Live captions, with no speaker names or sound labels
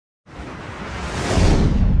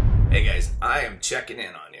I am checking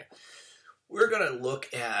in on you. We're going to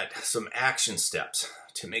look at some action steps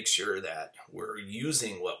to make sure that we're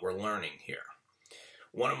using what we're learning here.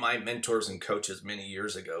 One of my mentors and coaches many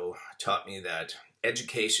years ago taught me that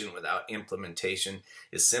education without implementation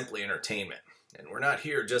is simply entertainment. And we're not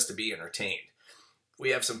here just to be entertained. We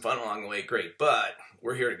have some fun along the way, great, but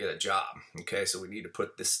we're here to get a job, okay? So we need to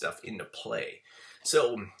put this stuff into play.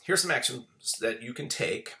 So here's some actions that you can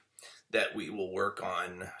take that we will work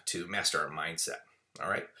on to master our mindset, all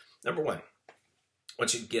right? Number one, I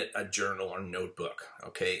want you to get a journal or notebook,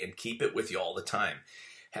 okay, and keep it with you all the time.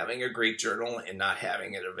 Having a great journal and not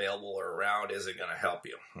having it available or around isn't going to help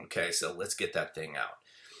you, okay? So let's get that thing out.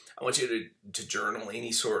 I want you to journal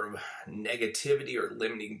any sort of negativity or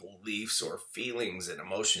limiting beliefs or feelings and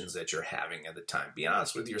emotions that you're having at the time. Be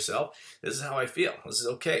honest with yourself. This is how I feel. This is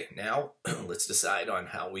okay. Now, let's decide on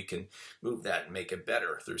how we can move that and make it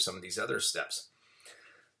better through some of these other steps.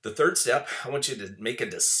 The third step, I want you to make a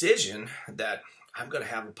decision that I'm going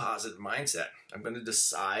to have a positive mindset. I'm going to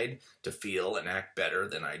decide to feel and act better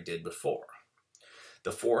than I did before.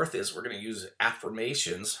 The fourth is we're going to use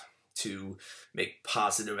affirmations to make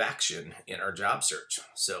positive action in our job search.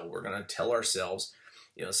 So we're going to tell ourselves,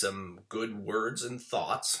 some good words and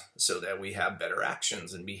thoughts so that we have better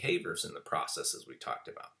actions and behaviors in the process as we talked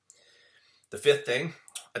about. The fifth thing,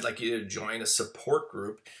 I'd like you to join a support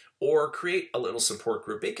group or create a little support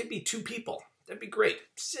group. It could be 2 people. That'd be great.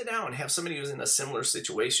 Sit down and have somebody who's in a similar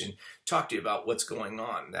situation talk to you about what's going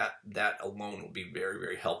on. That alone will be very,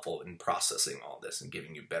 very helpful in processing all this and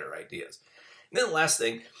giving you better ideas. And then the last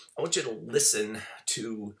thing, I want you to listen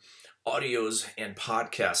to audios and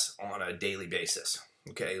podcasts on a daily basis,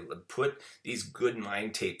 okay? Put these good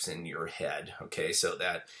mind tapes in your head, okay, so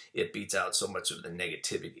that it beats out so much of the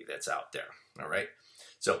negativity that's out there, all right?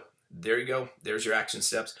 So there you go. There's your action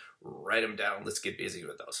steps. Write them down. Let's get busy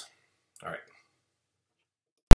with those. All right.